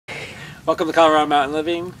Welcome to Colorado Mountain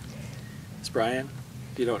Living. It's Brian,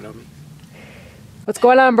 if you don't know me. What's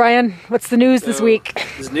going on, Brian? What's the news this week?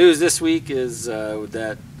 The news this week is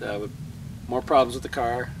that with more problems with the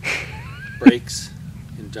car, brakes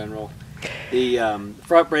in general. The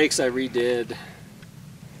front brakes I redid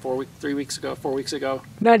 4 weeks ago.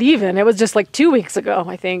 Not even. It was just like 2 weeks ago,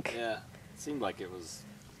 I think. Yeah, it seemed like it was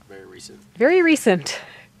very recent. Very recent.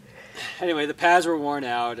 Anyway, the pads were worn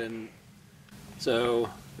out, and so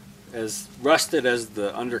as rusted as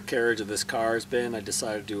the undercarriage of this car has been, I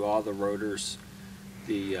decided to do all the rotors,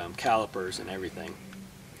 the calipers and everything,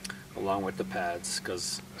 along with the pads,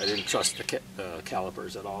 because I didn't trust the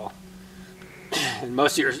calipers at all. And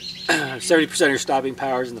most of your 70% of your stopping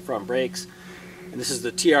power is in the front brakes, and this is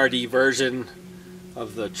the TRD version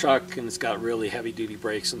of the truck, and it's got really heavy-duty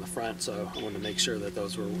brakes in the front, so I wanted to make sure that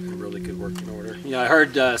those were in really good working order. You know, I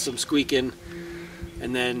heard some squeaking,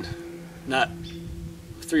 and then not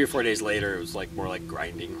 3 or 4 days later, it was like more like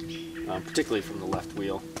grinding, particularly from the left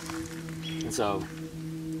wheel. And so,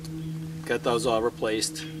 got those all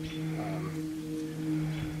replaced.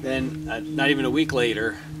 Then, not even a week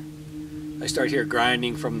later, I start hear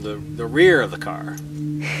grinding from the rear of the car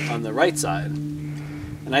on the right side.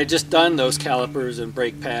 And I had just done those calipers and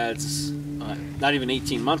brake pads not even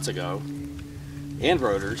 18 months ago, and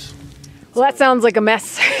rotors. Well, that sounds like a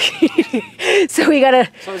mess. So we gotta...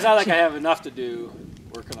 So it's not like I have enough to do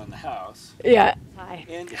working on the house. Yeah. Hi.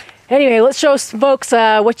 Anyway, let's show some folks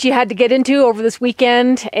what you had to get into over this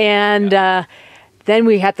weekend, and then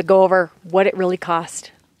we have to go over what it really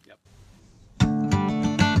cost.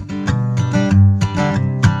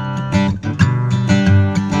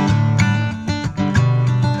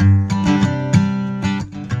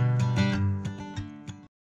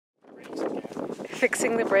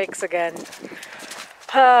 Fixing the brakes again.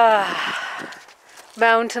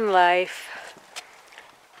 Mountain life.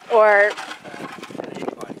 Or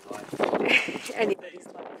anybody's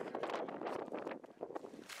life.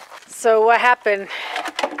 So what happened?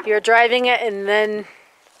 You're driving it and then...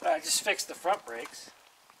 I just fixed the front brakes.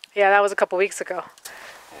 Yeah, that was a couple weeks ago.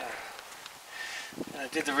 Yeah. And I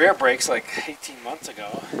did the rear brakes like 18 months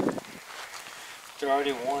ago. They're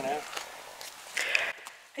already worn out.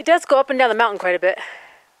 It does go up and down the mountain quite a bit.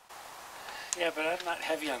 Yeah, but I'm not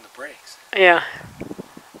heavy on the brakes. Yeah.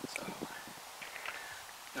 So,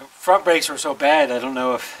 the front brakes were so bad, I don't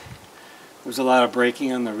know if there was a lot of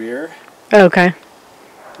braking on the rear. Okay.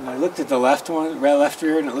 And I looked at the left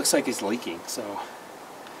rear, and it looks like it's leaking. So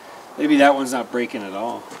maybe that one's not braking at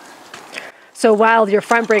all. So while your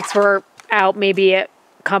front brakes were out, maybe it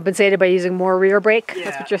compensated by using more rear brake? Yeah,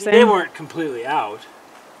 that's what you're saying? They weren't completely out.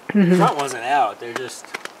 The front wasn't out. They're just,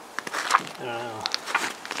 I don't know.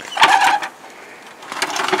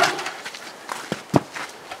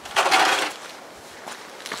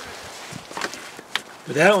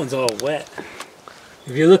 But that one's all wet.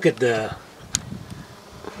 If you look at you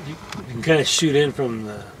can kind of shoot in from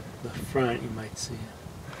the front, you might see it.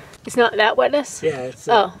 It's not that wetness? Yeah, it's...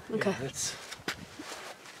 oh, okay. Yeah,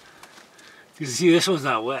 you can see this one's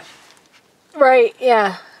not wet. Right,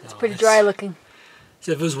 yeah. It's pretty dry looking.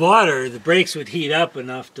 So if it was water, the brakes would heat up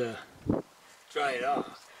enough to dry it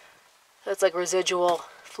off. That's like residual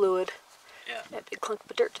fluid. Yeah. That big clunk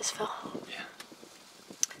of dirt just fell. Yeah.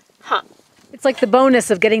 Huh. It's like the bonus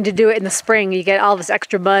of getting to do it in the spring. You get all this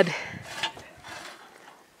extra mud.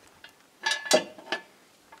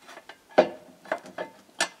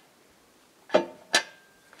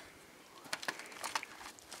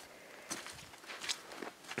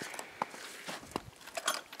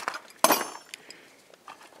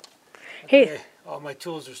 Hey. All my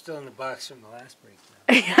tools are still in the box from the last break.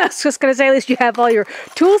 I was just going to say, at least you have all your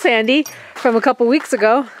tools handy from a couple weeks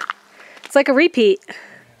ago. It's like a repeat.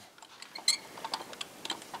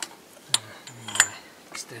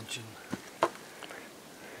 Extension.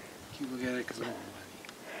 Keep looking at it because I don't want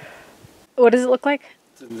money. What does it look like?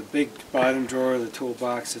 It's in the big bottom drawer of the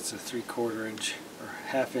toolbox. It's a 3/4 inch or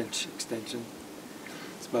 1/2 inch extension.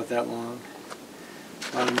 It's about that long.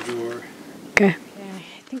 Bottom drawer. Okay.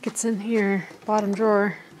 I think it's in here, bottom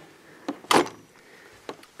drawer.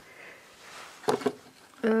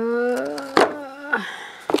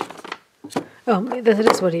 Oh, that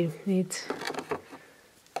is what he needs.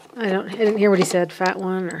 I didn't hear what he said. Fat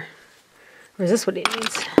one, or is this what he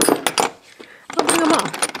needs? I'll bring them all.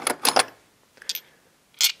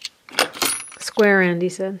 Square end, he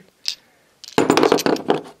said.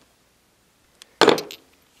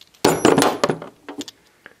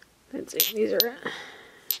 Let's see, these are...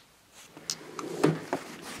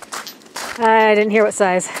 I didn't hear what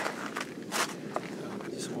size.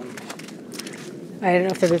 I don't know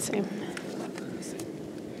if they're the same.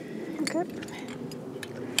 Okay. it.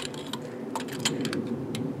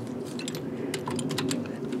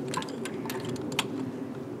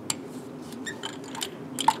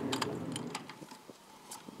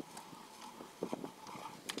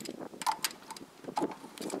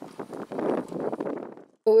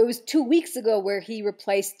 It was 2 weeks ago where he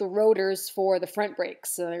replaced the rotors for the front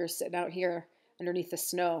brakes. So they're sitting out here underneath the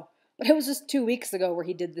snow. But it was just 2 weeks ago where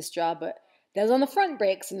he did this job. But that was on the front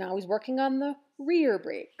brakes, and now he's working on the rear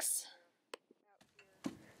brakes.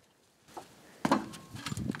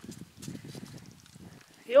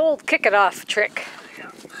 The old kick it off trick.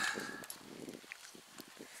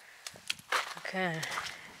 Okay.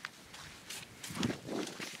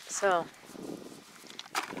 So.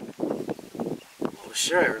 Oh,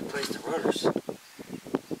 sure, I replaced the rotors.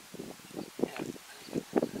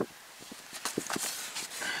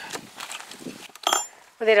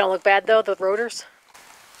 Well, they don't look bad though, the rotors?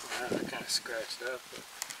 They're kind of scratched up, but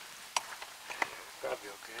probably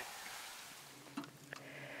okay.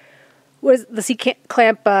 What is the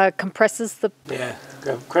C-clamp compresses the... Yeah,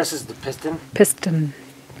 compresses the piston. Piston.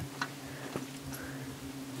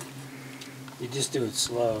 You just do it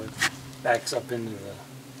slow. It backs up into the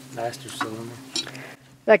master cylinder.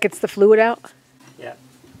 That gets the fluid out? Yeah.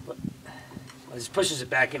 But it just pushes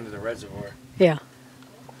it back into the reservoir. Yeah.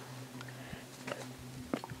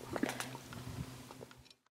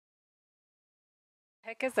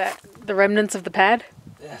 Heck is that? The remnants of the pad?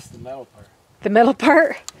 Yes, the metal part. The metal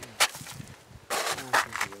part?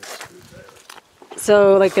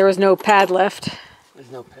 So, like, there was no pad left.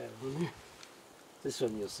 There's no pad on there. This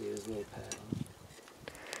one you'll see, there's no pad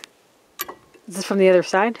on. Is this from the other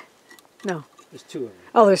side? No. There's two of them.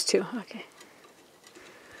 Oh, there's two. Okay.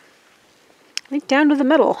 Right down to the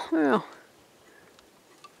middle. Oh.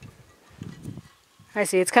 I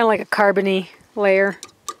see. It's kind of like a carbony layer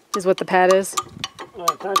is what the pad is. Oh,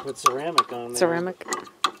 I thought I put ceramic on there. Ceramic.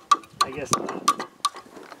 I guess not. That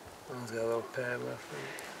one's got a little pad left.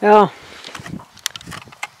 Oh.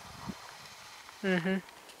 Mm-hmm.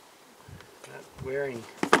 Not wearing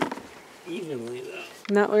evenly, though.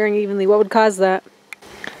 Not wearing evenly. What would cause that?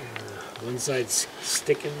 One side's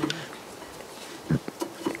sticking.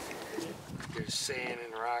 There's sand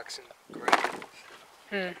and rocks and gravel.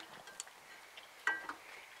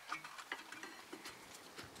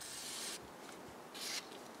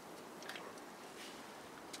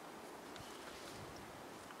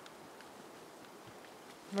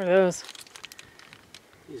 What are those?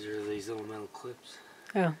 These are these little metal clips.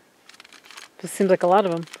 Oh. This seems like a lot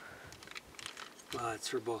of them. Well, it's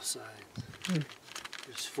for both sides.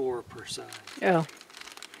 There's 4 per side. Oh.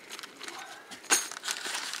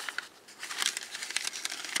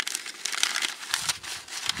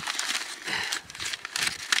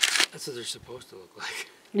 That's what they're supposed to look like.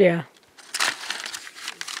 Yeah.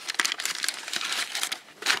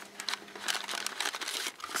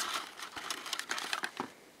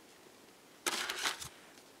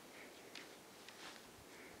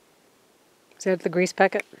 Is that the grease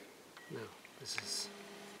packet? No, this is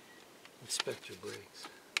inspect your brakes.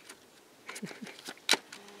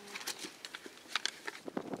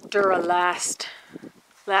 Duralast.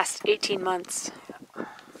 Last 18 months.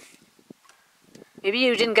 Maybe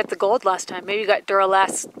you didn't get the gold last time. Maybe you got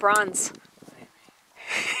Duralast bronze.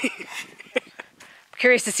 I'm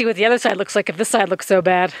curious to see what the other side looks like if this side looks so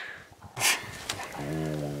bad.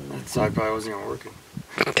 That side probably wasn't even working.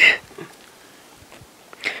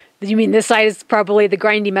 You mean this side is probably the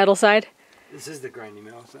grindy metal side? This is the grindy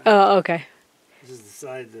metal side. Oh, okay. This is the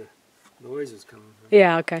side the noise was coming from.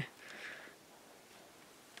 Yeah, okay.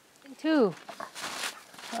 Two.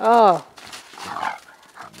 Oh.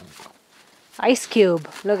 Ice cube.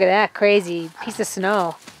 Look at that crazy piece of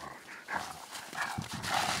snow.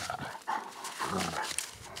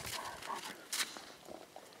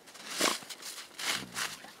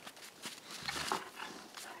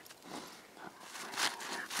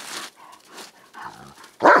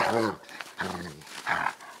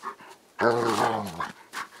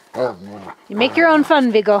 You make your own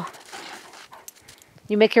fun, Vigo.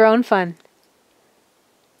 You make your own fun.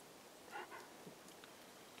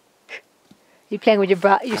 You playing with your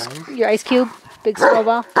ice cube, big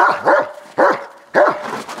snowball? Are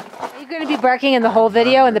you going to be barking in the whole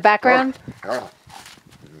video in the background?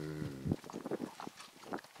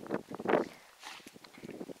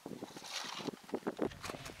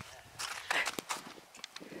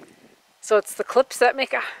 So it's the clips that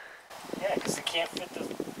make a... Yeah, because they can't fit the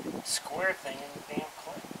square thing in the damn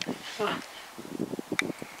clip. Huh.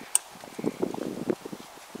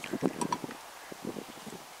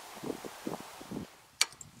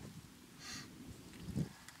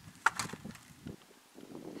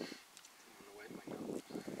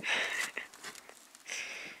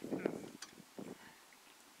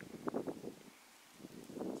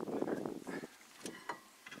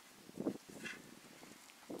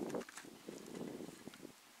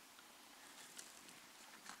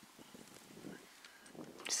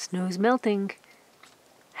 Snow's melting.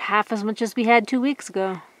 Half as much as we had 2 weeks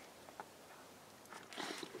ago.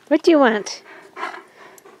 What do you want?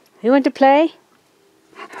 You want to play?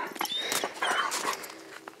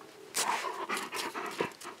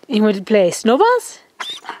 You want to play snowballs?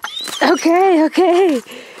 Okay, okay.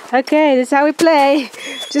 Okay, this is how we play.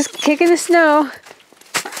 Just kick in the snow.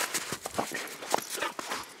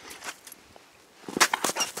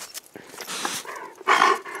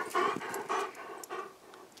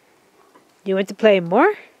 You want to play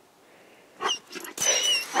more?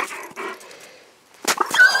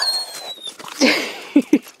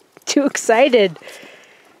 Too excited.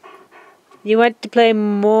 You want to play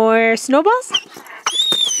more snowballs?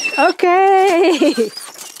 Okay.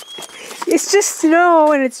 It's just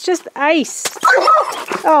snow and it's just ice.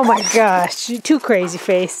 Oh my gosh, you're too crazy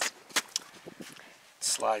faced.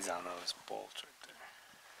 Slides on those bolts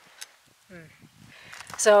right there.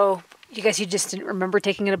 So, you guess you just didn't remember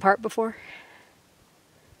taking it apart before?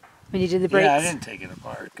 When you did the brakes? Yeah, I didn't take it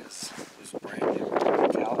apart because it was brand new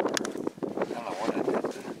caliper. I don't know what I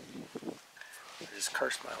did. I just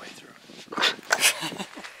cursed my way through it.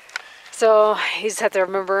 So, you just have to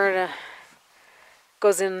remember it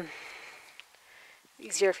goes in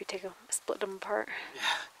easier if you split them apart.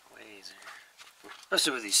 Yeah, way easier.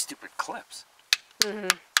 Especially with these stupid clips. Mm-hmm.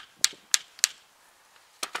 It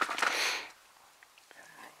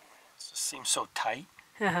just seems so tight.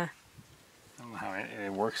 Uh-huh. I don't know how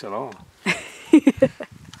it works at all.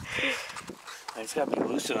 It's got to be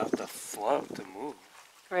loose enough to float, to move.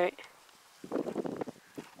 Right.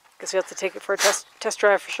 Guess we have to take it for a test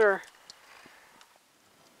drive for sure.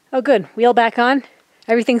 Oh, good. Wheel back on.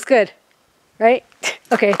 Everything's good, right?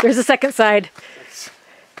 Okay, there's the second side.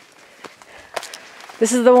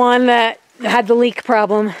 This is the one that had the leak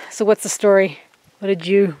problem. So what's the story? What did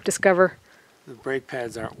you discover? The brake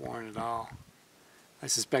pads aren't worn at all. I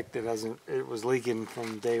suspect it was leaking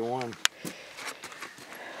from day one.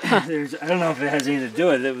 Huh. I don't know if it has anything to do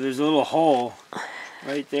with it. There's a little hole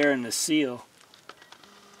right there in the seal.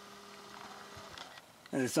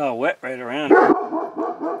 And it's all wet right around it.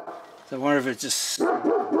 So I wonder if it's just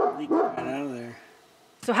leaking right out of there.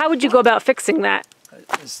 So how would you go about fixing that?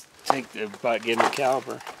 Just about getting a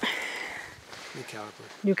caliper. New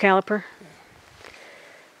caliper. New caliper? Yeah.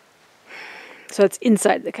 So it's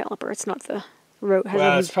inside the caliper. It's not the road.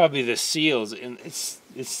 Well, it's probably the seals. It's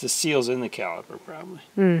the seals in the caliper, probably.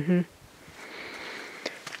 Mm-hmm.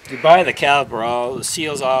 If you buy the caliper, all the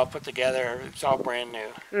seals all put together, it's all brand new.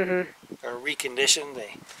 Mm-hmm. Or reconditioned.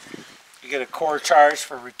 You get a core charge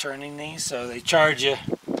for returning these, so they charge you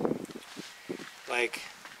like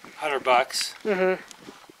 $100 mm-hmm.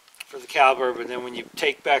 for the caliper, but then when you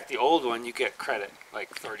take back the old one, you get credit,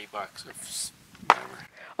 like $30 or whatever.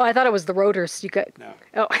 Oh, I thought it was the rotors. You got no.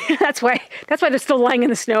 Oh, that's why they're still lying in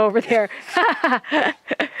the snow over there.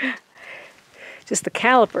 Just the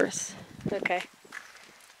calipers. Okay.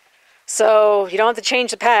 So you don't have to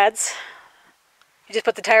change the pads. You just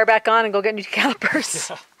put the tire back on and go get new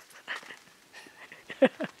calipers. Yeah.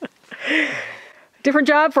 Different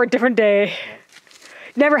job for a different day. Yeah.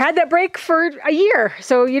 Never had that brake for a year,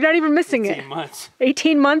 so you're not even missing 18 months.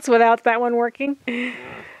 18 months without that one working. Yeah.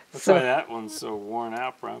 That's why that one's so worn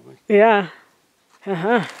out, probably. Yeah.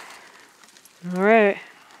 Uh-huh. All right.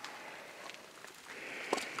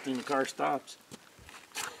 Then the car stops.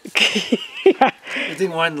 Yeah. I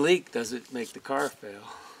think one leak doesn't make the car fail.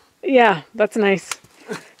 Yeah, that's nice.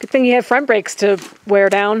 Good thing you have front brakes to wear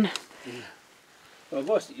down. Yeah. Well,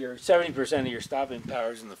 70% of your stopping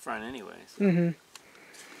power is in the front anyways. Mm-hmm.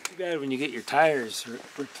 Too bad when you get your tires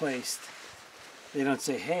replaced, they don't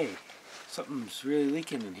say, hey, something's really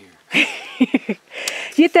leaking in here.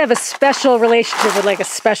 You have to have a special relationship with like a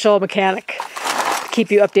special mechanic to keep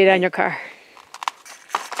you updated on your car.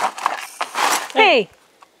 Hey!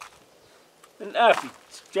 Enough. You're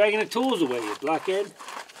dragging the tools away, you blockhead.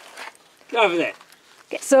 Get off of that.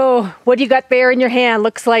 So, what do you got there in your hand?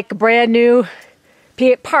 Looks like a brand new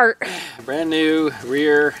part. Brand new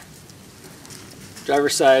rear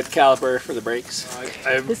driver's side caliper for the brakes.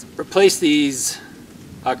 I replaced these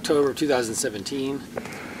October 2017.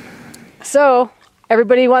 So,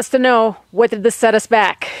 everybody wants to know, what did this set us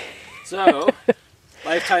back? So,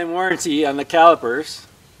 lifetime warranty on the calipers.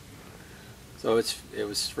 So it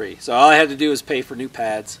was free. So all I had to do was pay for new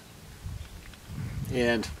pads.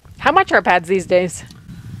 And how much are pads these days?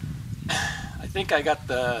 I think I got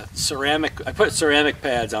the ceramic. I put ceramic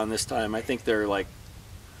pads on this time. I think they're like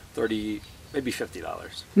 $30, maybe $50.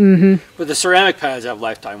 Mm-hmm. But the ceramic pads have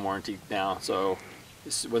lifetime warranty now. So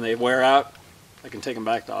when they wear out, I can take them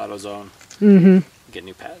back to AutoZone. Mm-hmm. And get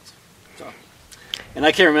new pads. So And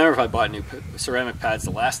I can't remember if I bought new ceramic pads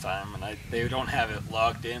the last time, and they don't have it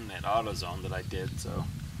logged in at AutoZone that I did, so,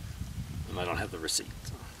 and I don't have the receipt.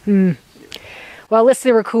 So. Anyway. Well, at least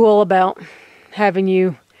they were cool about having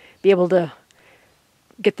you be able to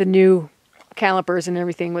get the new calipers and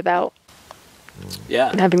everything without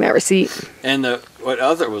having that receipt. And what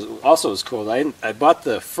other was also cool, I bought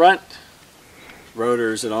the front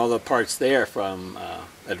rotors and all the parts there from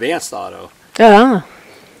Advanced Auto. Oh.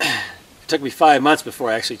 It took me 5 months before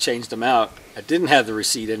I actually changed them out. I didn't have the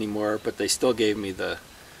receipt anymore, but they still gave me the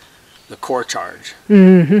core charge,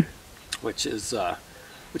 which is like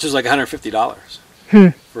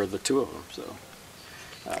 $150 for the two of them. So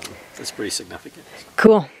that's pretty significant.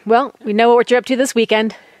 Cool. Well, we know what you're up to this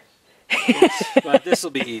weekend. Yes, but this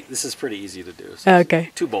is pretty easy to do. So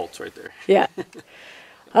okay. 2 bolts right there. Yeah.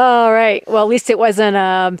 All right. Well, at least it wasn't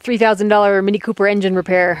a $3,000 Mini Cooper engine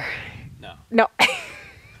repair. No.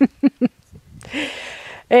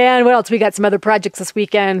 And what else? We got some other projects this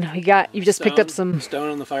weekend. You just picked up some stone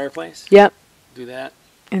on the fireplace. Yep. Do that.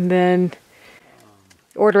 And then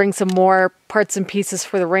ordering some more parts and pieces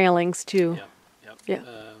for the railings too. Yep. Yeah.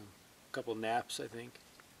 A couple naps, I think.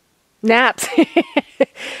 Naps.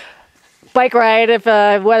 Bike ride if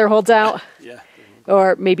weather holds out. Yeah.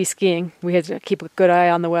 Or maybe skiing. We had to keep a good eye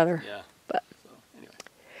on the weather. Yeah. But anyway.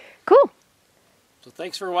 Cool. So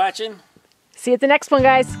thanks for watching. See you at the next one,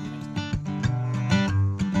 guys.